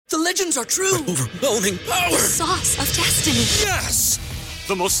The legends are true. Overwhelming power! Sauce of destiny. Yes!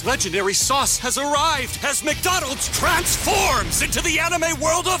 The most legendary sauce has arrived as McDonald's transforms into the anime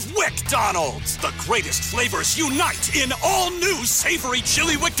world of WickDonald's. The greatest flavors unite in all new savory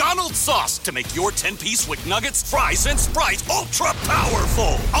chili McDonald's sauce to make your 10-piece Wick Nuggets, fries, and Sprite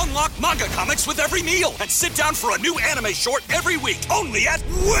ultra-powerful. Unlock manga comics with every meal and sit down for a new anime short every week only at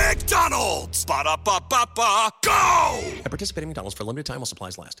WickDonald's. Ba-da-ba-ba-ba, go! At participating McDonald's for a limited time while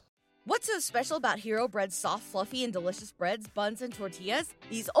supplies last. What's so special about Hero Bread's soft, fluffy, and delicious breads, buns, and tortillas?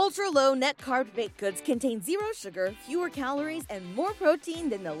 These ultra-low net-carb baked goods contain zero sugar, fewer calories, and more protein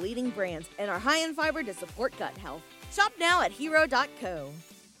than the leading brands, and are high in fiber to support gut health. Shop now at hero.co.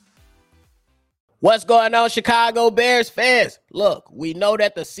 What's going on, Chicago Bears fans? Look, we know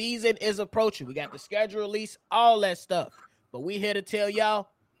that the season is approaching. We got the schedule release, all that stuff. But we here to tell y'all,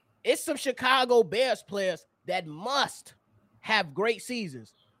 it's some Chicago Bears players that must have great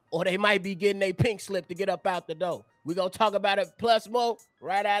seasons, or they might be getting a pink slip to get up out the door. We're going to talk about it plus more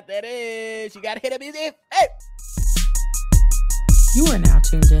right after this. You got to hit up his if. Hey! You are now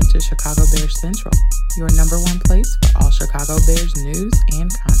tuned in to Chicago Bears Central, your number one place for all Chicago Bears news and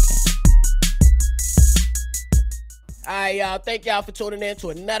content. All right, y'all. Thank y'all for tuning in to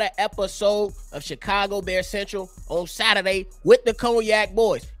another episode of Chicago Bears Central on Saturday with the Cognac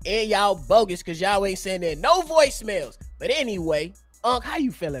Boys. And y'all bogus because y'all ain't sending no voicemails. But anyway, Unc, how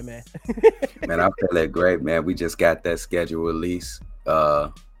you feeling, man? Man, I'm feeling great, man. We just got that schedule release.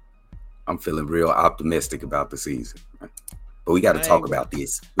 I'm feeling real optimistic about the season. But we got to talk about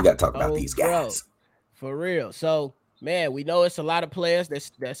this. We got to talk about these guys. For real. So, man, we know it's a lot of players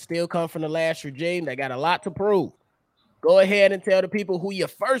that still come from the last regime. They got a lot to prove. Go ahead and tell the people who your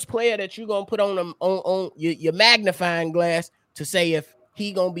first player that you're going to put on them on your magnifying glass to say if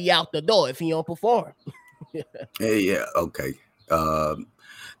he going to be out the door, if he don't perform. Yeah, okay.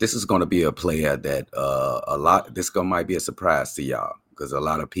 This is going to be a player that this might be a surprise to y'all because a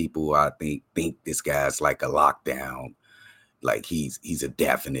lot of people I think this guy's like a lockdown, like he's a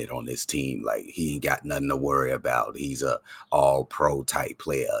definite on this team, like he ain't got nothing to worry about. He's a all pro type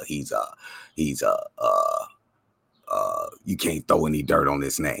player. He's a you can't throw any dirt on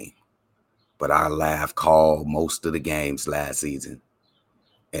this name. But I called most of the games last season,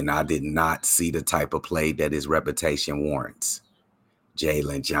 and I did not see the type of play that his reputation warrants.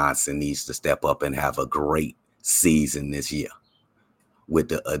 Jalen Johnson needs to step up and have a great season this year with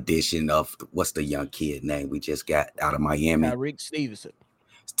the addition of, what's the young kid name we just got out of Miami? Tyreek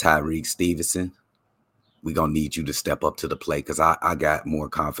Stevenson. We're going to need you to step up to the plate because I got more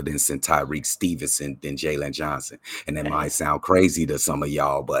confidence in Tyreek Stevenson than Jalen Johnson. And that might sound crazy to some of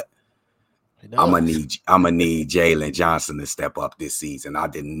y'all, but I'm gonna need Jalen Johnson to step up this season. I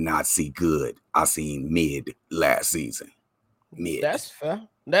did not see good. I seen mid last season. Mid. That's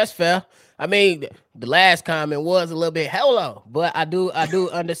fair. I mean, the last comment was a little bit hello, but I do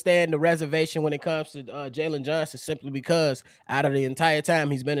understand the reservation when it comes to Jalen Johnson simply because out of the entire time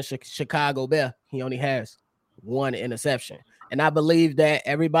he's been a Chicago Bear, he only has one interception. And I believe that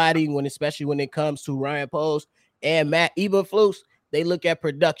everybody, especially when it comes to Ryan Poles and Matt Eberflus, they look at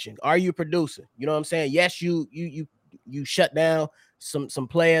production. Are you producing? You know what I'm saying? Yes, you shut down some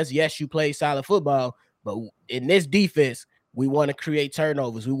players. Yes, you play solid football, but in this defense, we want to create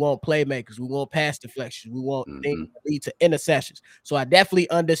turnovers. We want playmakers. We want pass deflections. We want things that lead to interceptions. So I definitely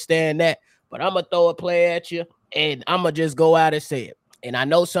understand that. But I'm going to throw a play at you, and I'm going to just go out and say it. And I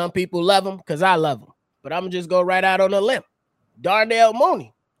know some people love him because I love him. But I'm going to just go right out on a limb. Darnell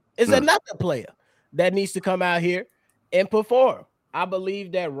Mooney is another player that needs to come out here and perform. I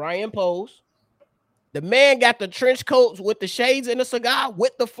believe that Ryan Poles, the man got the trench coats with the shades and the cigar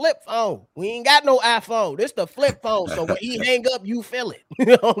with the flip phone. We ain't got no iPhone. This the flip phone. So when he hang up, you feel it.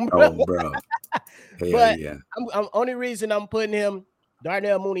 Bro. But yeah. I'm only reason I'm putting him,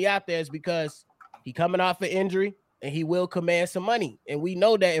 Darnell Mooney, out there is because he coming off an injury and he will command some money. And we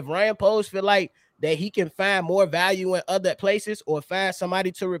know that if Ryan Poles feel like that he can find more value in other places or find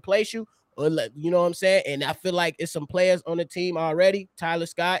somebody to replace you, or you know what I'm saying? And I feel like it's some players on the team already. Tyler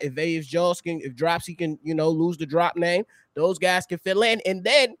Scott, if Jones if Dropsy can, lose the drop name, those guys can fill in. And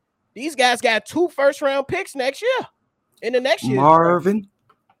then these guys got 2 first-round picks next year. In the next year. Marvin.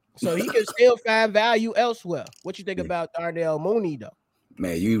 So he can still find value elsewhere. What you think about Darnell Mooney, though?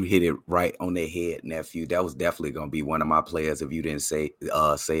 Man, you hit it right on the head, nephew. That was definitely going to be one of my players if you didn't say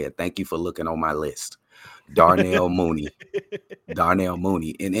it. Thank you for looking on my list. Darnell Mooney.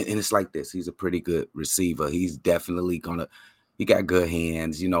 And it's like this. He's a pretty good receiver. He's definitely he got good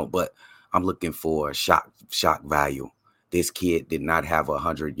hands, but I'm looking for shock value. This kid did not have a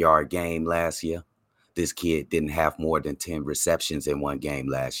 100-yard game last year. this kid didn't have more than 10 receptions in one game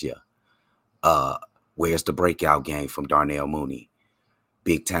last year. Where's the breakout game from Darnell Mooney?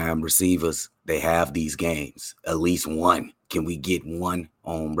 Big time receivers, they have these games. At least one. Can we get one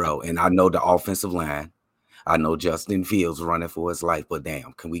on, bro? And I know the offensive line. I know Justin Fields running for his life, but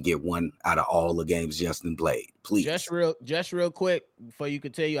damn, can we get one out of all the games Justin played? Please. Just real quick before you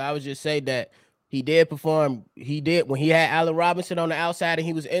continue, I would just say that he did perform. He did when he had Allen Robinson on the outside and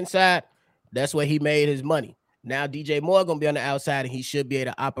he was inside. That's where he made his money. Now DJ Moore gonna be on the outside and he should be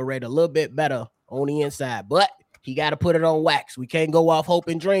able to operate a little bit better on the inside, but he got to put it on wax. We can't go off hope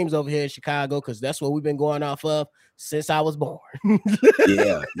and dreams over here in Chicago because that's what we've been going off of since I was born.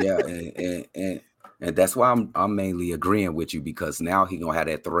 yeah, and that's why I'm mainly agreeing with you, because now he gonna have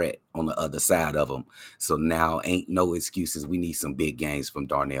that threat on the other side of him. So now ain't no excuses. We need some big games from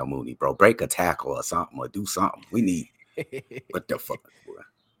Darnell Mooney, bro. Break a tackle or something, or do something. We need what the fuck, bro?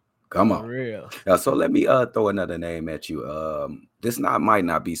 Come on. For real. So let me throw another name at you. This might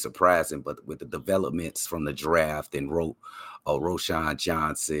not be surprising, but with the developments from the draft and Roschon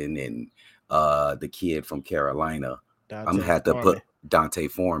Johnson and the kid from Carolina, I'm gonna have to put Dante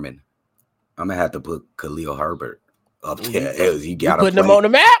Foreman. I'm gonna have to put Khalil Herbert up there. He gotta putting him on the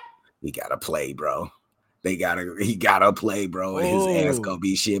map. He gotta play, bro. He gotta play, bro. His ass gonna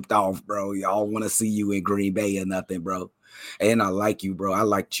be shipped off, bro. Y'all want to see you in Green Bay or nothing, bro. And I like you, bro. I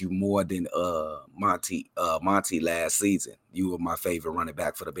liked you more than Monty last season. You were my favorite running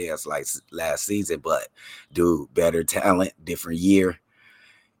back for the Bears last season, but dude, better talent, different year.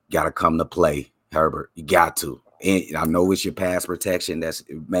 Gotta come to play, Herbert. You got to. And I know it's your pass protection. That's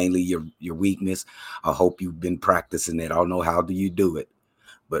mainly your weakness. I hope you've been practicing it. I don't know how do you do it,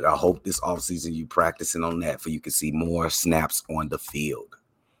 but I hope this offseason you practicing on that, for you can see more snaps on the field.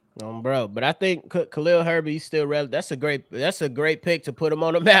 Bro, but I think Khalil Herbert, he's still relevant. That's a great pick to put him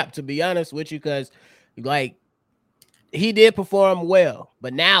on the map, to be honest with you, because like he did perform well,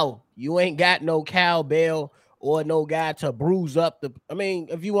 but now you ain't got no cowbell or no guy to bruise up the. I mean,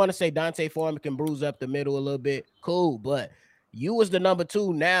 if you want to say Dante Foreman can bruise up the middle a little bit, cool. But you was the number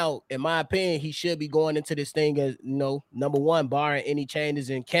 2. Now, in my opinion, he should be going into this thing as number 1, barring any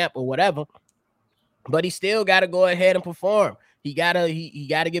changes in camp or whatever. But he still got to go ahead and perform. He gotta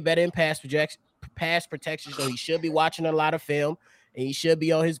get better in pass protection. So he should be watching a lot of film and he should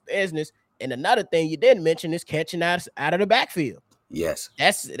be on his business. And another thing you didn't mention is catching out of the backfield. Yes,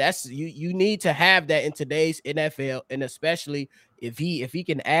 that's you need to have that in today's NFL, and especially if he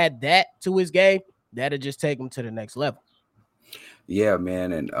can add that to his game, that'll just take him to the next level. Yeah,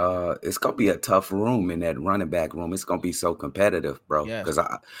 man, and it's gonna be a tough room in that running back room. It's gonna be so competitive, bro. Because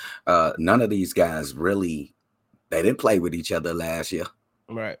none of these guys really, they didn't play with each other last year,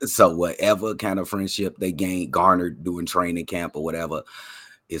 right? So whatever kind of friendship they garnered doing training camp or whatever,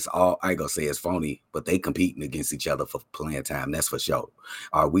 it's all, I ain't gonna say it's phony, but they competing against each other for playing time. That's for sure.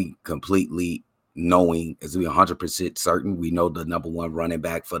 Are we completely knowing? Is we 100% certain we know the number 1 running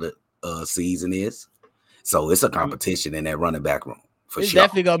back for the season is? So it's a competition in that running back room. For It's sure.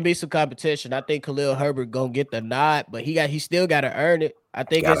 definitely gonna be some competition. I think Khalil Herbert gonna get the nod, but he still got to earn it. I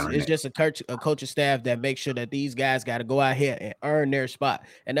think it's just a coaching staff that makes sure that these guys got to go out here and earn their spot,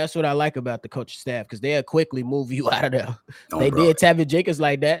 and that's what I like about the coaching staff, because they'll quickly move you out of there. Did Tavon Jenkins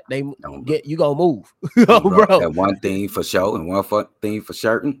like that. You gonna move, bro. That one thing for sure, and one thing for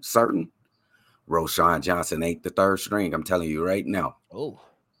certain. Roschon Johnson ain't the 3rd string. I'm telling you right now. Oh,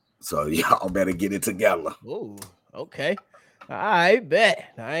 so y'all better get it together. Oh, okay. I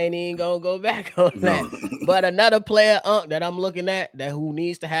bet I ain't even gonna go back on that. But another player that I'm looking at who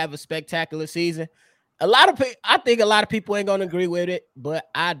needs to have a spectacular season. I think a lot of people ain't gonna agree with it, but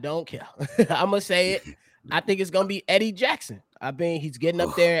I don't care. I'm gonna say it. I think it's gonna be Eddie Jackson. I mean, he's getting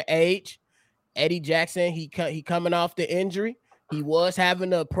up there in age. Eddie Jackson, he coming off the injury. He was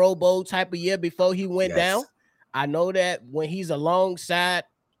having a Pro Bowl type of year before he went down. I know that when he's alongside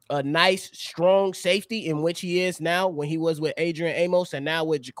a nice, strong safety, in which he is now, when he was with Adrian Amos and now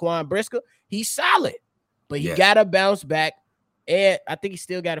with Jaquan Brisker, he's solid. But he got to bounce back. And I think he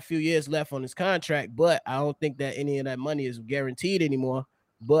still got a few years left on his contract, but I don't think that any of that money is guaranteed anymore.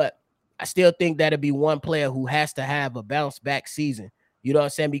 But I still think that'll be one player who has to have a bounce back season. You know what I'm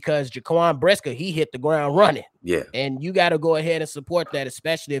saying? Because Jaquan Brisker, he hit the ground running. Yeah. And you got to go ahead and support that,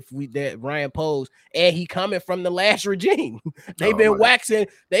 especially if Ryan Poles, and he coming from the last regime. They've been waxing.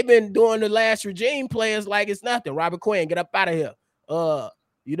 They've been doing the last regime players like it's nothing. Robert Quinn, get up out of here.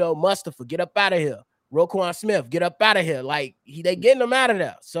 Mustafa, get up out of here. Roquan Smith, get up out of here. Like they getting them out of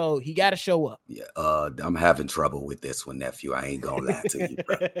there. So he got to show up. Yeah. I'm having trouble with this one, nephew. I ain't gonna lie to you,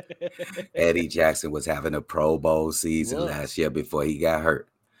 bro. Eddie Jackson was having a Pro Bowl season last year before he got hurt.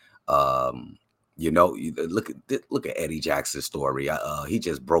 You know, look at Eddie Jackson's story. He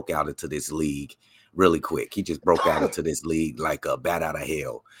just broke out into this league really quick. He just broke out into this league like a bat out of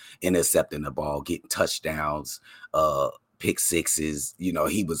hell, intercepting the ball, getting touchdowns, pick sixes. You know,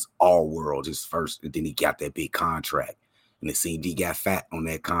 he was all world his first, and then he got that big contract. And it seemed he got fat on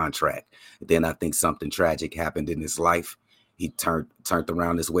that contract. And then I think something tragic happened in his life. He turned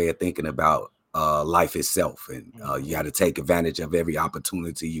around this way of thinking about life itself, and you got to take advantage of every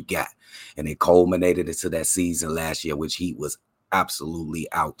opportunity you got. And it culminated into that season last year, which he was absolutely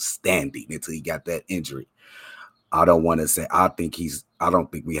outstanding until he got that injury. I don't want to say I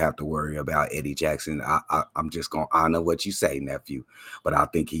don't think we have to worry about Eddie Jackson. I'm just gonna honor what you say, nephew, but I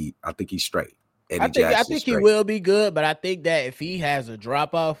think he's straight. I think he will be good, but I think that if he has a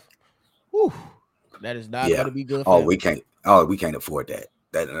drop off, that is not going to be good. We can't afford that.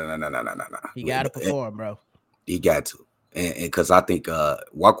 No. He got to perform, bro. He got to, and because I think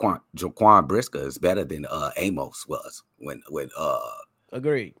Jaquan Brisker is better than Amos was when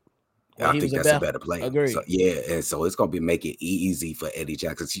agreed. I think that's a better player. Agreed. So, and so it's gonna make it easy for Eddie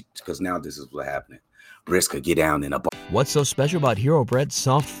Jackson because now this is what's happening. Brisker get down in a. What's so special about Hero Bread's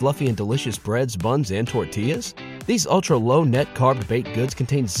soft, fluffy, and delicious breads, buns, and tortillas? These ultra-low net-carb baked goods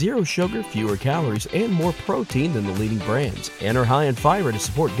contain zero sugar, fewer calories, and more protein than the leading brands, and are high in fiber to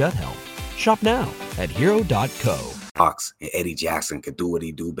support gut health. Shop now at Hero.co. Fox and Eddie Jackson could do what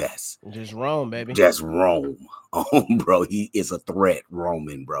he do best. Just roam, baby. Just roam. Bro, he is a threat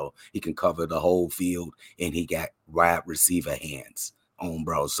roaming, bro. He can cover the whole field, and he got wide receiver hands on,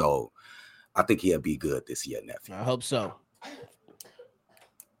 bro. So I think he'll be good this year, nephew. I hope so.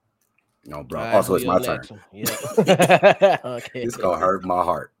 No, bro. Also, it's my turn. Yeah. Okay. This gonna hurt my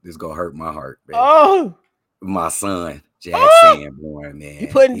heart. Baby. Oh, my son, Jack Sanborn, man. You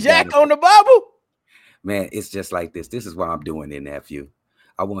putting Jack on the bubble? Man, it's just like this. This is why I'm doing it, nephew.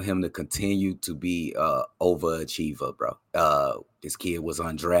 I want him to continue to be overachiever, bro. This kid was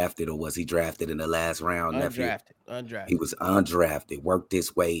undrafted, or was he drafted in the last round, nephew? Undrafted. He was undrafted. Worked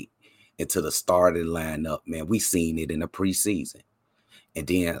his way into the starting lineup, man. We seen it in the preseason. And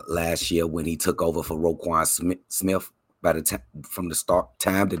then last year when he took over for Roquan Smith, by the time from the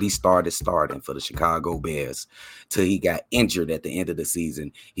time that he started starting for the Chicago Bears till he got injured at the end of the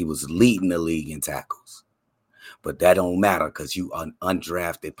season, he was leading the league in tackles. But that don't matter because you an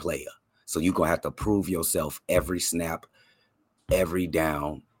undrafted player. So you're going to have to prove yourself every snap, every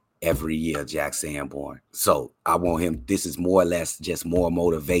down, every year, Jack Sanborn. So I want him, this is more or less just more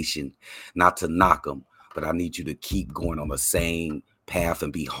motivation, not to knock him, but I need you to keep going on the same path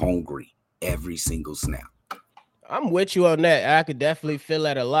and be hungry every single snap. I'm with you on that. I could definitely feel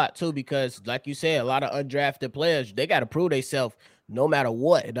that a lot too, because like you said, a lot of undrafted players, they got to prove themselves no matter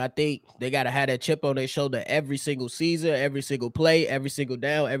what. And I think they got to have that chip on their shoulder every single season, every single play, every single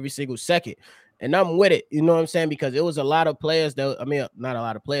down, every single second. And I'm with it, you know what I'm saying? Because it was a lot of players that, I mean, not a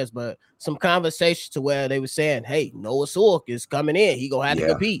lot of players, but some conversations to where they were saying, hey, Noah Sewell is coming in. He going to have to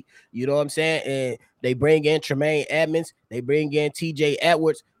compete. You know what I'm saying? And they bring in Tremaine Edmonds. They bring in TJ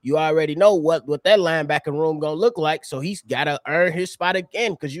Edwards. You already know what that linebacker room going to look like. So he's got to earn his spot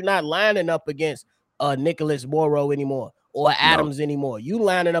again, because you're not lining up against Nicholas Morrow anymore or Adams anymore. You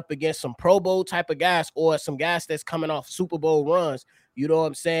lining up against some Pro Bowl type of guys or some guys that's coming off Super Bowl runs. You know what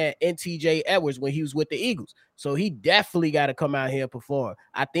I'm saying? And TJ Edwards when he was with the Eagles. So he definitely got to come out here and perform.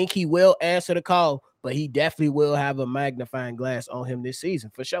 I think he will answer the call, but he definitely will have a magnifying glass on him this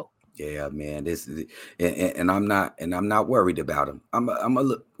season for sure. Yeah, man. This is, and I'm not worried about him. I'm a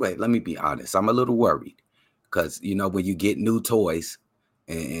little, wait, let me be honest. I'm a little worried because, you know, when you get new toys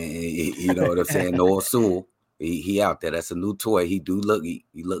and you know what I'm saying? Noah Sewell, he out there. That's a new toy. He look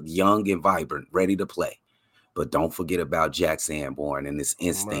young and vibrant, ready to play. But don't forget about Jack Sanborn and his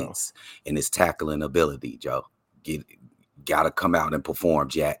instincts and his tackling ability, Joe. Gotta come out and perform,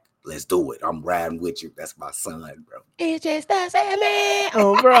 Jack. Let's do it. I'm riding with you. That's my son, bro. It's just the same man.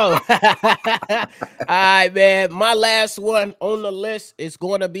 Oh, bro. All right, man. My last one on the list is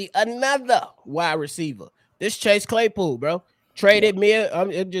going to be another wide receiver. This Chase Claypool, bro. Traded me.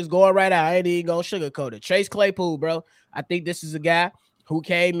 I'm just going right out. I ain't even going to sugarcoat it. Chase Claypool, bro. I think this is a guy who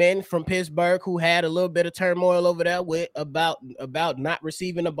came in from Pittsburgh, who had a little bit of turmoil over there with about not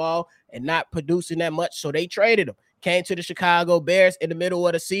receiving the ball and not producing that much. So they traded him. Came to the Chicago Bears in the middle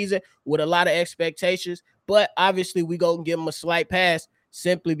of the season with a lot of expectations. But obviously, we go and give him a slight pass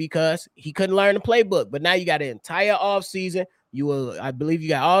simply because he couldn't learn the playbook. But now you got an entire offseason. I believe you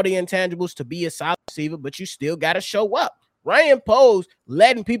got all the intangibles to be a solid receiver, but you still got to show up. Ryan Poles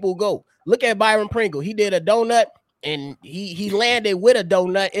letting people go. Look at Byron Pringle. He did a donut. And he landed with a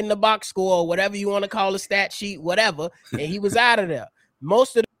donut in the box score, or whatever you want to call a stat sheet, whatever. And he was out of there.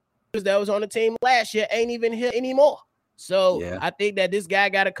 Most of that was on the team last year ain't even here anymore. So Yeah. I think that this guy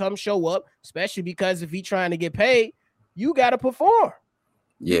got to come show up, especially because if he's trying to get paid, you got to perform.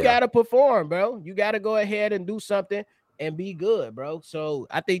 You Yeah. got to perform, bro. You got to go ahead and do something and be good, bro. So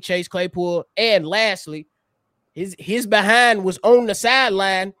I think Chase Claypool, and lastly, his behind was on the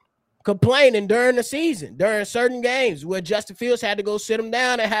sideline complaining during the season, during certain games where Justin Fields had to go sit him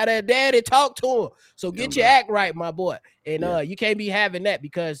down and have that daddy talk to him. So get your act right, my boy. And you can't be having that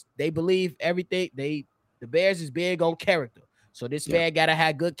because they believe everything. The Bears is big on character. So this man got to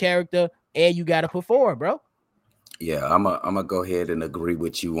have good character and you got to perform, bro. Yeah, I'm gonna go ahead and agree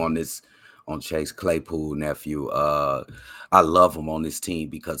with you on this, on Chase Claypool, nephew. I love him on this team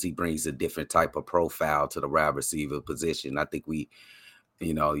because he brings a different type of profile to the wide receiver position. I think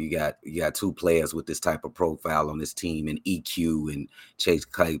you got two players with this type of profile on this team, and EQ and Chase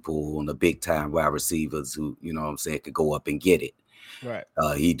Claypool on the big time wide receivers who, you know what I'm saying, could go up and get it. Right.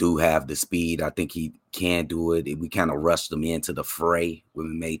 He do have the speed. I think he can do it. We kind of rushed him into the fray when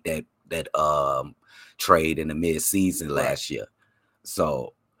we made that trade in the mid-season last year.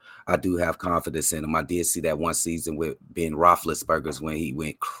 So I do have confidence in him. I did see that one season with Ben Roethlisberger's when he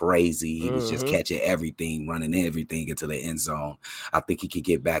went crazy. He was just catching everything, running everything into the end zone. I think he could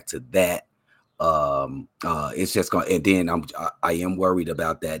get back to that. It's just going, and then I am worried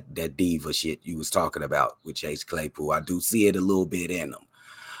about that diva shit you was talking about with Chase Claypool. I do see it a little bit in him,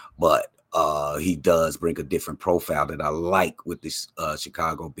 but he does bring a different profile that I like with this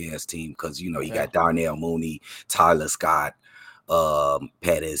Chicago Bears team because, you know, you got Darnell Mooney, Tyler Scott,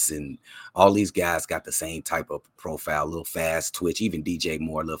 Pettis, and all these guys got the same type of profile, a little fast twitch, even DJ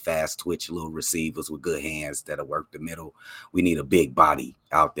Moore, a little fast twitch, little receivers with good hands that'll work the middle. We need a big body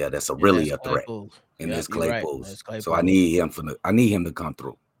out there that's really a threat. And that's Claypool. Right. So I need him to come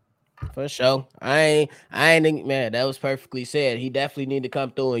through. For sure. I ain't think, man, that was perfectly said. He definitely need to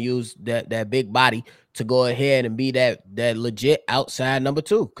come through and use that big body to go ahead and be that legit outside number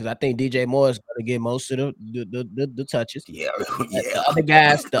 2. Because I think DJ Moore is going to get most of the touches. Yeah.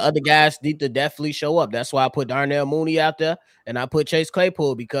 The other guys need to definitely show up. That's why I put Darnell Mooney out there and I put Chase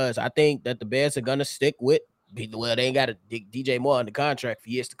Claypool because I think that the Bears are going to stick with. Well, they ain't got a DJ Moore on the contract for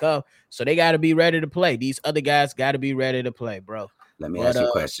years to come. So they got to be ready to play. These other guys got to be ready to play, bro. Let me ask you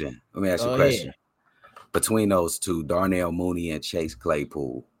a question. Between those two, Darnell Mooney and Chase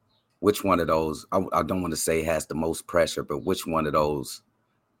Claypool, which one of those, I don't want to say has the most pressure, but which one of those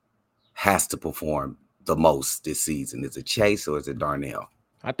has to perform the most this season? Is it Chase or is it Darnell?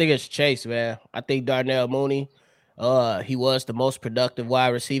 I think it's Chase, man. I think Darnell Mooney, he was the most productive wide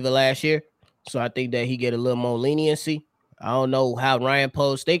receiver last year. So I think that he get a little more leniency. I don't know how Ryan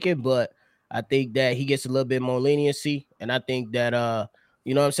Poe's thinking, but I think that he gets a little bit more leniency, and I think that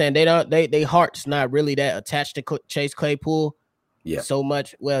you know what I'm saying, they heart's not really that attached to Chase Claypool so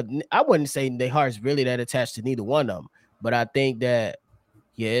much. Well, I wouldn't say their heart's really that attached to neither one of them, but I think that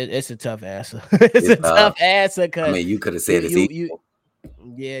it's a tough answer. It's a tough answer because I mean, you could have said it's equal.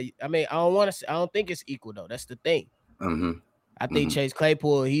 I mean, I don't think it's equal though. That's the thing. I think Chase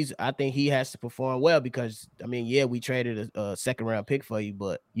Claypool, I think he has to perform well because I mean, we traded a second round pick for you,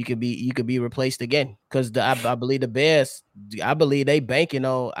 but you could be replaced again because I believe the Bears, I believe they banking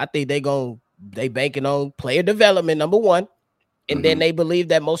on. I think they banking on player development, number one, and then they believe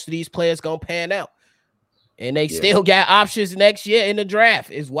that most of these players gonna pan out, and they still got options next year in the draft.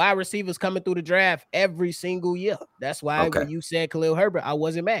 Is wide receivers coming through the draft every single year. That's why when you said Khalil Herbert, I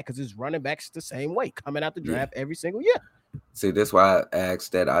wasn't mad because his running backs the same way coming out the draft every single year. See, that's why I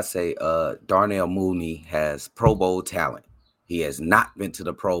asked that. I say Darnell Mooney has Pro Bowl talent. He has not been to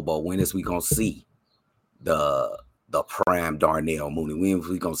the Pro Bowl. When is we gonna see the prime Darnell Mooney? When is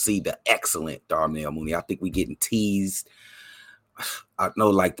we gonna see the excellent Darnell Mooney? I think we getting teased. I know,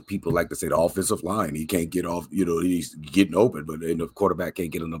 like the people like to say the offensive line, he can't get off. You know, he's getting open, but then the quarterback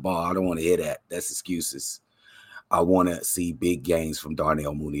can't get on the ball. I don't want to hear that. That's excuses. I want to see big games from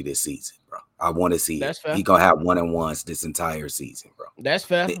Darnell Mooney this season, bro. I want to see it. He gonna have 1-on-1s this entire season, bro. That's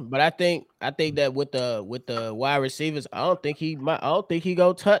fair, but I think that with the wide receivers, I don't think he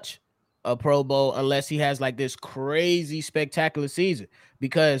gonna touch a Pro Bowl unless he has like this crazy spectacular season.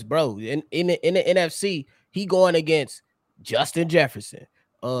 Because, bro, in the NFC, he going against Justin Jefferson.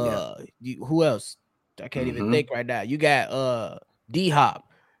 Who else? I can't even think right now. You got D-Hop.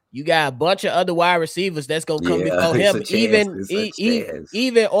 You got a bunch of other wide receivers that's gonna come before him.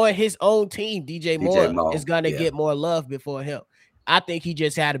 Even on his own team, DJ Moore is gonna get more love before him. I think he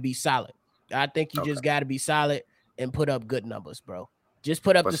just had to be solid. I think you just got to be solid and put up good numbers, bro. Just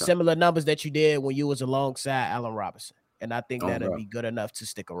put up the similar numbers that you did when you was alongside Allen Robinson, and I think that'll be good enough to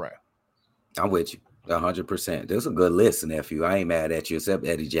stick around. I'm with you. 100%. This is a good list, nephew. I ain't mad at you, except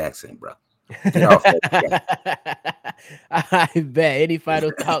Eddie Jackson, bro. Get off that. I bet. Any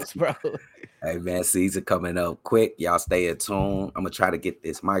final thoughts, bro? Hey, man, season coming up quick. Y'all stay in tune. I'm going to try to get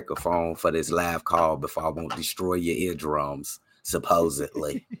this microphone for this live call before I won't destroy your eardrums,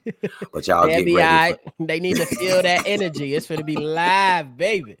 supposedly. But y'all get ready. They need to feel that energy. It's going to be live,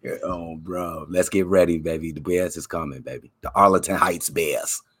 baby. Oh, bro. Let's get ready, baby. The Bears is coming, baby. The Arlington Heights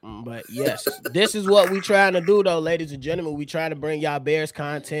Bears. But yes, this is what we trying to do, though, ladies and gentlemen. We trying to bring y'all Bears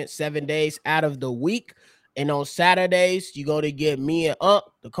content 7 days out of the week. And on Saturdays, you're going to get me and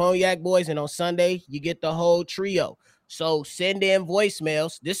the Cognac Boys. And on Sunday, you get the whole trio. So send in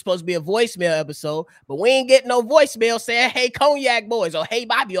voicemails. This is supposed to be a voicemail episode, but we ain't getting no voicemail saying, hey, Cognac Boys, or hey,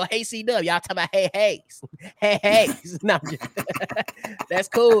 Bobby, or hey, C-Dub. Y'all talking about hey, Hayes. Hey, Hayes. No, that's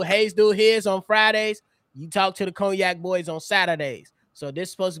cool. Hayes do his on Fridays. You talk to the Cognac Boys on Saturdays. So this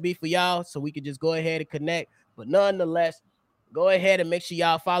is supposed to be for y'all, so we could just go ahead and connect. But nonetheless, go ahead and make sure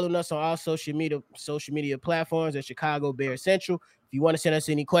y'all following us on all social media platforms at Chicago Bears Central. If you want to send us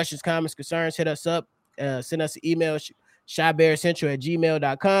any questions, comments, concerns, hit us up. Send us an email,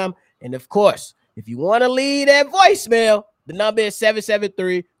 shybearcentral@gmail.com. And of course, if you want to leave that voicemail, the number is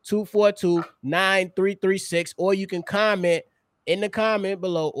 773-242-9336, or you can comment in the comment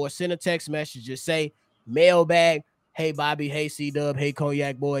below or send a text message. Just say mailbag, hey Bobby, hey C-Dub, hey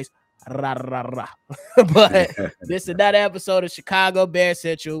Cognac Boys. Rah, rah, rah. But this is another episode of Chicago Bears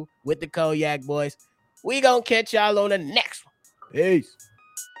Central with the Cognac Boys. We gonna catch y'all on the next one. Peace.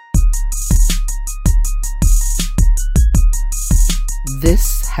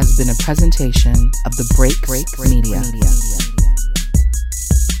 This has been a presentation of the Break Media.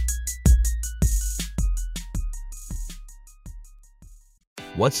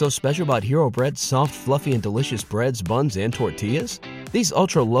 What's so special about Hero Bread's soft, fluffy, and delicious breads, buns, and tortillas? These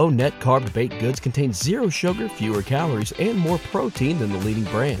ultra-low net-carb baked goods contain zero sugar, fewer calories, and more protein than the leading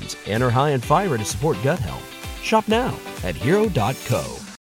brands, and are high in fiber to support gut health. Shop now at Hero.co.